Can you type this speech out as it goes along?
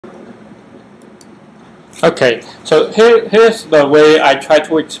Okay, so here's the way I try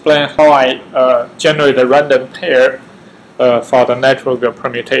to explain how I generate a random pair for the network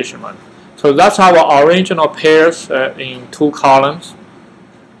permutation one. So that's our original pairs in 2 columns.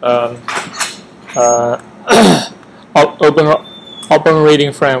 Open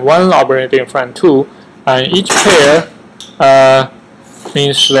reading frame 1, open reading frame 2, and each pair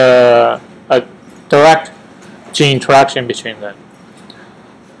means a direct gene interaction between them.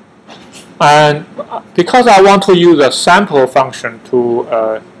 And because I want to use a sample function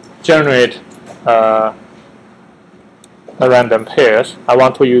to generate the random pairs, I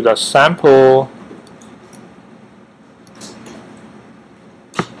want to use a sample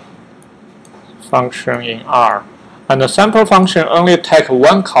function in R. And the sample function only takes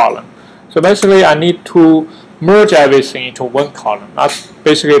 1 column. So basically I need to merge everything into 1 column. That's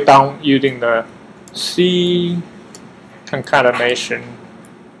basically done using the C concatenation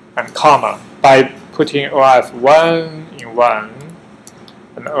and comma by putting ORF1 in 1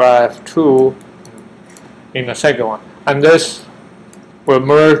 and ORF2 in the second one. And this will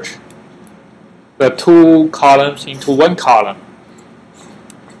merge the 2 columns into 1 column.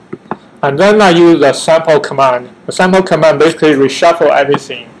 And then I use the sample command. The sample command basically reshuffle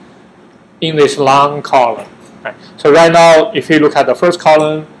everything in this long column. Right. So right now, if you look at the first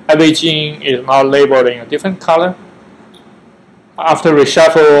column, every gene is now labeled in a different color. After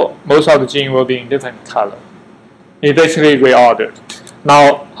reshuffle, most of the gene will be in different color. It basically reordered.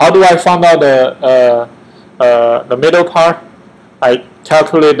 Now, how do I find out the middle part? I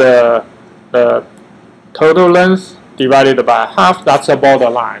calculate the total length divided by half. That's the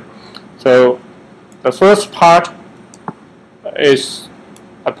borderline. So the first part is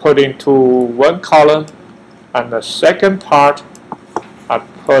I put into 1 column, and the second part I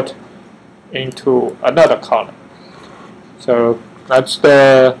put into another column. So that's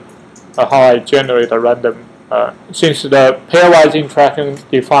the how I generate a random. Since the pairwise interaction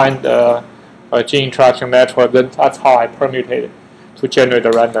defined a gene interaction network, then that's how I permutate it to generate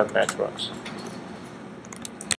the random networks.